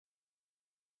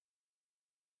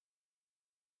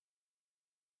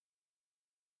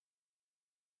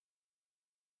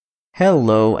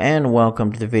Hello and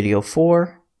welcome to the video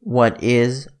for what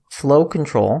is flow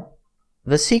control,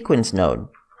 the sequence node.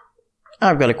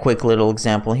 I've got a quick little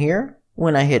example here.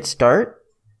 When I hit start,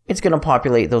 it's going to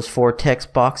populate those 4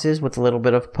 text boxes with a little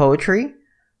bit of poetry.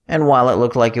 And while it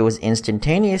looked like it was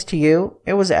instantaneous to you,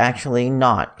 it was actually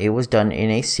not. It was done in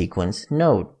a sequence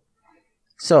node.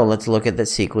 So let's look at the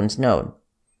sequence node.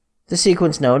 The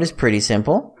sequence node is pretty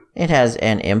simple. It has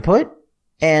an input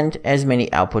and as many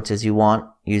outputs as you want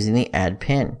using the add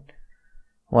pin.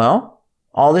 Well,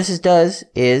 all this does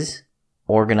is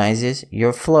organizes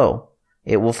your flow.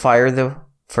 It will fire the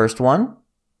first one,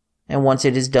 and once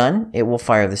it is done, it will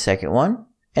fire the second one,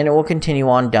 and it will continue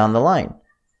on down the line.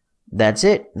 That's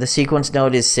it. The sequence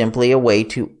node is simply a way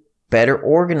to better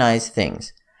organize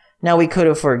things. Now we could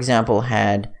have, for example,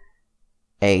 had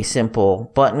a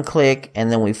simple button click,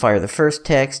 and then we fire the first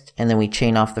text, and then we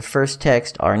chain off the first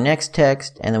text, our next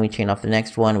text, and then we chain off the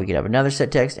next one. We could have another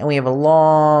set text, and we have a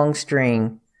long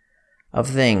string of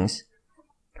things.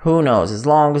 Who knows, as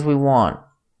long as we want.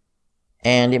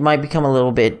 And it might become a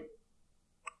little bit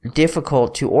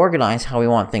difficult to organize how we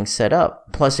want things set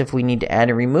up. Plus, if we need to add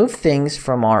and remove things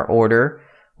from our order,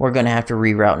 we're going to have to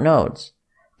reroute nodes.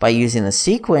 By using the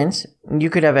sequence, you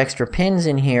could have extra pins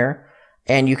in here,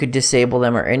 and you could disable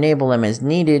them or enable them as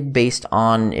needed based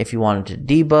on if you wanted to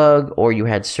debug, or you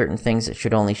had certain things that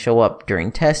should only show up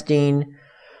during testing.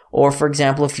 Or for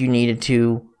example, if you needed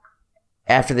to,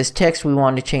 after this text, we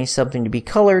wanted to change something to be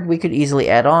colored, we could easily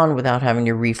add on without having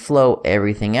to reflow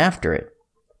everything after it.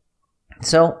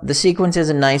 So the sequence is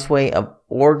a nice way of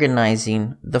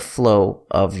organizing the flow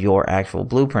of your actual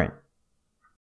blueprint.